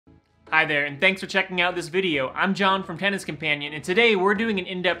Hi there, and thanks for checking out this video. I'm John from TennisCompanion, and today we're doing an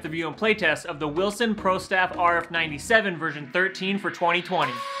in-depth review and playtest of the Wilson Pro Staff RF97 version 13 for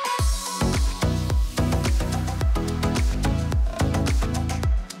 2020.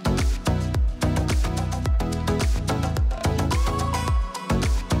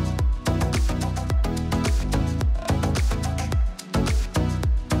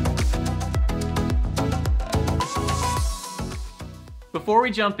 Before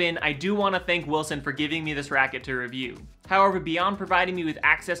we jump in, I do want to thank Wilson for giving me this racket to review. However, beyond providing me with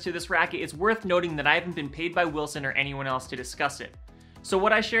access to this racket, it's worth noting that I haven't been paid by Wilson or anyone else to discuss it. So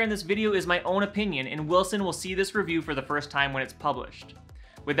what I share in this video is my own opinion, and Wilson will see this review for the first time when it's published.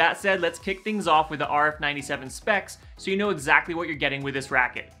 With that said, let's kick things off with the RF97 specs so you know exactly what you're getting with this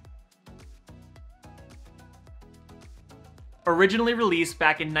racket. Originally released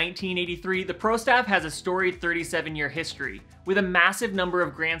back in 1983, the Pro Staff has a storied 37-year history, with a massive number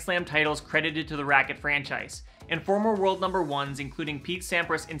of Grand Slam titles credited to the racket franchise, and former world number ones including Pete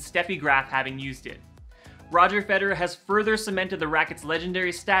Sampras and Steffi Graf having used it. Roger Federer has further cemented the racket's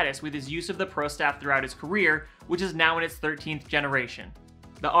legendary status with his use of the Pro Staff throughout his career, which is now in its 13th generation.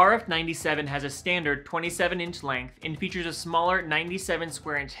 The RF97 has a standard 27-inch length and features a smaller 97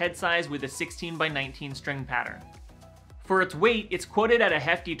 square inch head size with a 16x19 string pattern. For its weight, it's quoted at a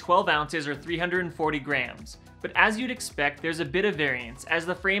hefty 12 ounces or 340 grams, but as you'd expect, there's a bit of variance, as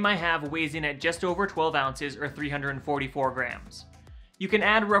the frame I have weighs in at just over 12 ounces or 344 grams. You can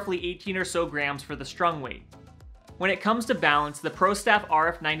add roughly 18 or so grams for the strung weight. When it comes to balance, the Pro Staff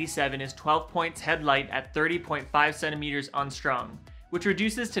RF97 is 12 points head light at 30.5 centimeters unstrung, which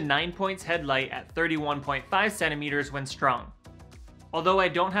reduces to 9 points head light at 31.5 centimeters when strung. Although I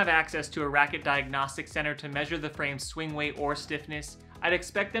don't have access to a racket diagnostic center to measure the frame's swing weight or stiffness, I'd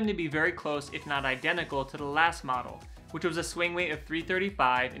expect them to be very close if not identical to the last model, which was a swing weight of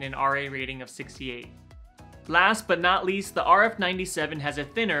 335 and an RA rating of 68. Last but not least, the RF97 has a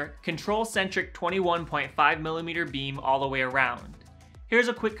thinner, control-centric 21.5mm beam all the way around. Here's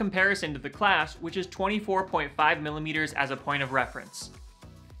a quick comparison to the Clash, which is 24.5mm as a point of reference.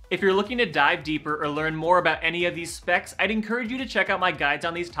 If you're looking to dive deeper or learn more about any of these specs, I'd encourage you to check out my guides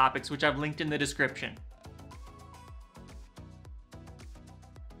on these topics, which I've linked in the description.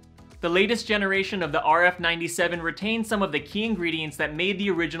 The latest generation of the RF97 retains some of the key ingredients that made the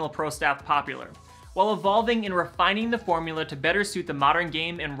original Pro Staff popular, while evolving and refining the formula to better suit the modern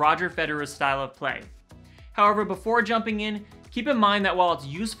game and Roger Federer's style of play. However, before jumping in, keep in mind that while it's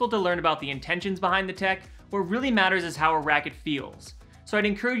useful to learn about the intentions behind the tech, what really matters is how a racket feels. So I'd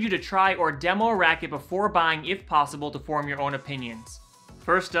encourage you to try or demo a racket before buying if possible to form your own opinions.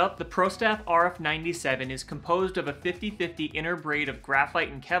 First up, the Pro Staff RF97 is composed of a 50-50 inner braid of graphite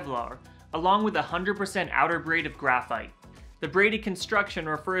and Kevlar, along with a 100% outer braid of graphite. The braided construction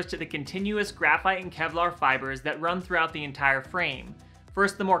refers to the continuous graphite and Kevlar fibers that run throughout the entire frame.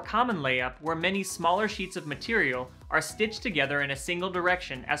 First, the more common layup, where many smaller sheets of material are stitched together in a single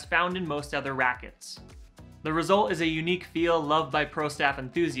direction as found in most other rackets. The result is a unique feel loved by Pro Staff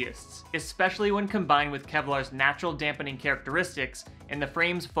enthusiasts, especially when combined with Kevlar's natural dampening characteristics and the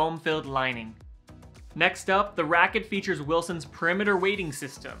frame's foam-filled lining. Next up, the racket features Wilson's perimeter weighting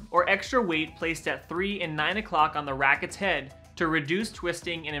system, or extra weight placed at 3 and 9 o'clock on the racket's head to reduce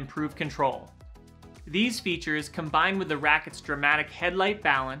twisting and improve control. These features, combined with the racket's dramatic headlight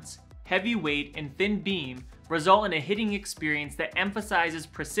balance, heavy weight, and thin beam, result in a hitting experience that emphasizes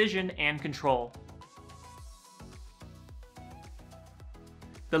precision and control.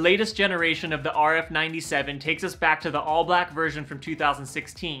 The latest generation of the RF97 takes us back to the all-black version from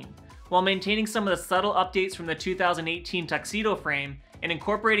 2016, while maintaining some of the subtle updates from the 2018 tuxedo frame and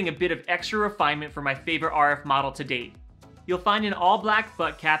incorporating a bit of extra refinement for my favorite RF model to date. You'll find an all-black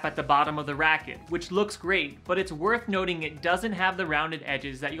butt cap at the bottom of the racket, which looks great, but it's worth noting it doesn't have the rounded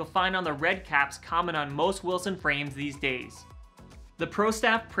edges that you'll find on the red caps common on most Wilson frames these days. The Pro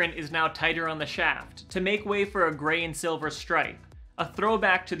Staff print is now tighter on the shaft, to make way for a gray and silver stripe, a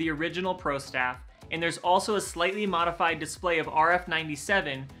throwback to the original Pro Staff, and there's also a slightly modified display of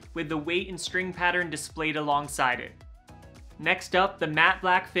RF97 with the weight and string pattern displayed alongside it. Next up, the matte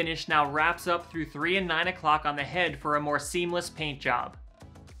black finish now wraps up through 3 and 9 o'clock on the head for a more seamless paint job.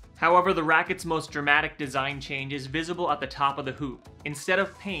 However, the racket's most dramatic design change is visible at the top of the hoop. Instead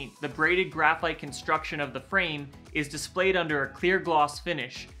of paint, the braided graphite construction of the frame is displayed under a clear gloss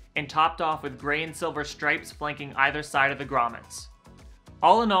finish and topped off with gray and silver stripes flanking either side of the grommets.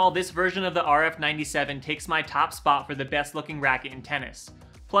 All in all, this version of the RF97 takes my top spot for the best looking racket in tennis.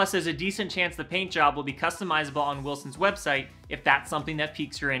 Plus, there's a decent chance the paint job will be customizable on Wilson's website if that's something that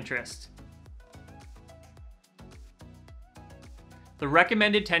piques your interest. The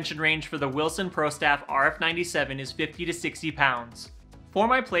recommended tension range for the Wilson Pro Staff RF97 is 50 to 60 pounds. For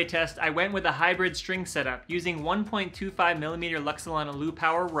my playtest, I went with a hybrid string setup using 1.25mm Luxilon Alu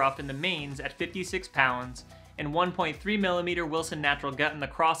Power Rough in the mains at 56 pounds and 1.3mm Wilson Natural Gut in the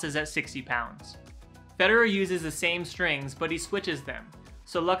crosses at 60 pounds. Federer uses the same strings, but he switches them,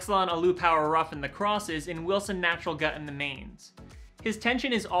 so Luxilon Alu Power Rough in the crosses and Wilson Natural Gut in the mains. His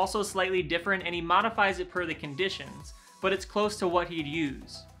tension is also slightly different and he modifies it per the conditions, but it's close to what he'd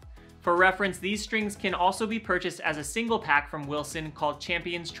use. For reference, these strings can also be purchased as a single pack from Wilson called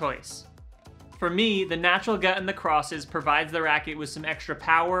Champion's Choice. For me, the Natural Gut in the crosses provides the racket with some extra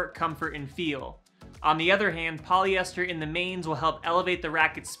power, comfort, and feel. On the other hand, polyester in the mains will help elevate the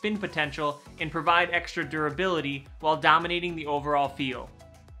racket's spin potential and provide extra durability while dominating the overall feel.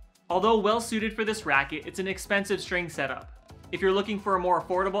 Although well suited for this racket, it's an expensive string setup. If you're looking for a more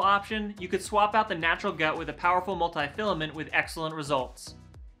affordable option, you could swap out the Natural Gut with a powerful multi-filament with excellent results.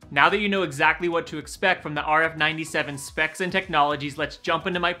 Now that you know exactly what to expect from the RF97 specs and technologies, let's jump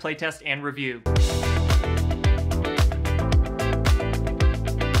into my playtest and review.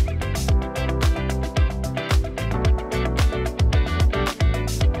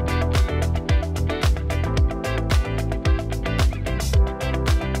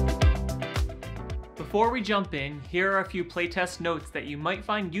 Before we jump in, here are a few playtest notes that you might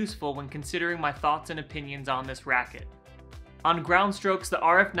find useful when considering my thoughts and opinions on this racket. On ground strokes, the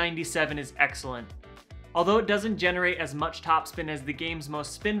RF97 is excellent. Although it doesn't generate as much topspin as the game's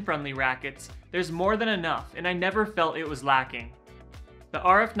most spin-friendly rackets, there's more than enough, and I never felt it was lacking. The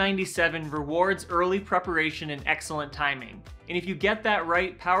RF97 rewards early preparation and excellent timing, and if you get that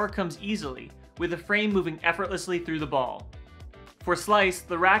right, power comes easily, with the frame moving effortlessly through the ball. For slice,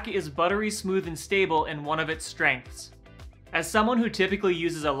 the racket is buttery smooth and stable and one of its strengths. As someone who typically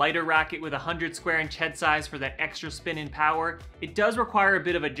uses a lighter racket with 100 square inch head size for that extra spin and power, it does require a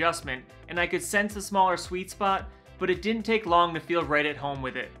bit of adjustment, and I could sense a smaller sweet spot, but it didn't take long to feel right at home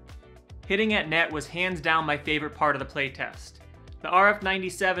with it. Hitting at net was hands down my favorite part of the playtest. The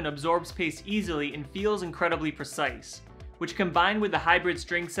RF97 absorbs pace easily and feels incredibly precise, which combined with the hybrid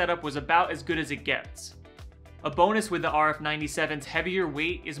string setup was about as good as it gets. A bonus with the RF97's heavier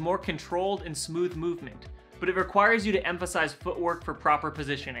weight is more controlled and smooth movement, but it requires you to emphasize footwork for proper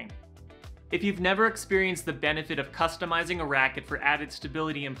positioning. If you've never experienced the benefit of customizing a racket for added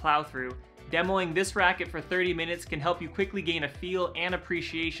stability and plow-through, demoing this racket for 30 minutes can help you quickly gain a feel and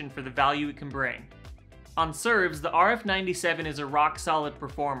appreciation for the value it can bring. On serves, the RF97 is a rock-solid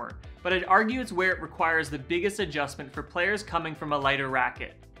performer, but I'd argue it's where it requires the biggest adjustment for players coming from a lighter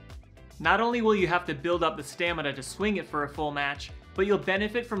racket. Not only will you have to build up the stamina to swing it for a full match, but you'll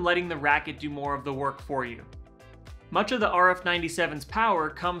benefit from letting the racket do more of the work for you. Much of the RF97's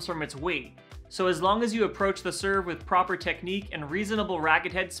power comes from its weight, so as long as you approach the serve with proper technique and reasonable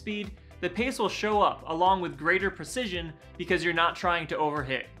racket head speed, the pace will show up along with greater precision because you're not trying to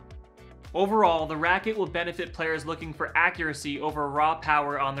overhit. Overall, the racket will benefit players looking for accuracy over raw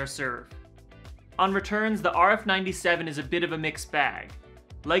power on their serve. On returns, the RF97 is a bit of a mixed bag.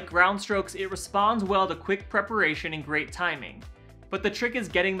 Like ground strokes, it responds well to quick preparation and great timing, but the trick is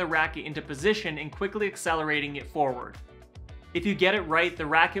getting the racket into position and quickly accelerating it forward. If you get it right, the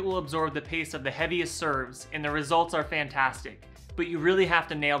racket will absorb the pace of the heaviest serves, and the results are fantastic, but you really have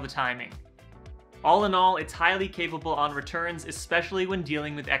to nail the timing. All in all, it's highly capable on returns, especially when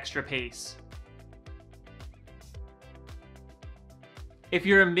dealing with extra pace. If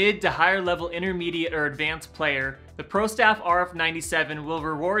you're a mid to higher level intermediate or advanced player, the Pro Staff RF97 will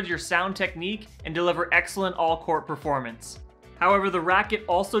reward your sound technique and deliver excellent all-court performance. However, the racket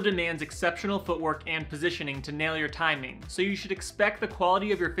also demands exceptional footwork and positioning to nail your timing, so you should expect the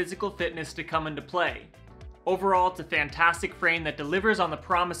quality of your physical fitness to come into play. Overall, it's a fantastic frame that delivers on the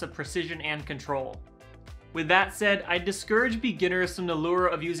promise of precision and control. With that said, I'd discourage beginners from the lure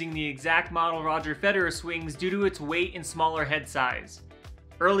of using the exact model Roger Federer swings due to its weight and smaller head size.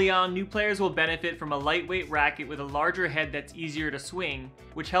 Early on, new players will benefit from a lightweight racket with a larger head that's easier to swing,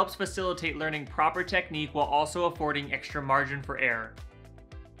 which helps facilitate learning proper technique while also affording extra margin for error.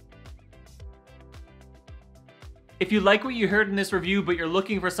 If you like what you heard in this review but you're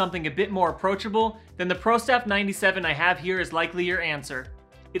looking for something a bit more approachable, then the Pro Staff 97 I have here is likely your answer.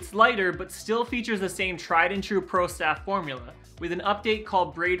 It's lighter but still features the same tried and true Pro Staff formula, with an update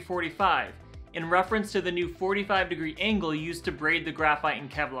called Braid 45, in reference to the new 45-degree angle used to braid the graphite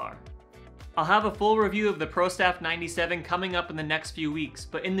and Kevlar. I'll have a full review of the Pro Staff 97 coming up in the next few weeks,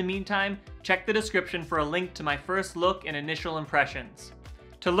 but in the meantime, check the description for a link to my first look and initial impressions.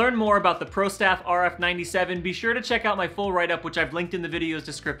 To learn more about the Pro Staff RF97, be sure to check out my full write-up, which I've linked in the video's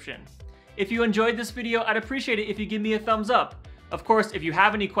description. If you enjoyed this video, I'd appreciate it if you give me a thumbs up. Of course, if you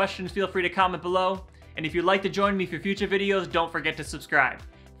have any questions, feel free to comment below. And if you'd like to join me for future videos, don't forget to subscribe.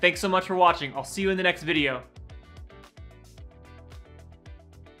 Thanks so much for watching. I'll see you in the next video.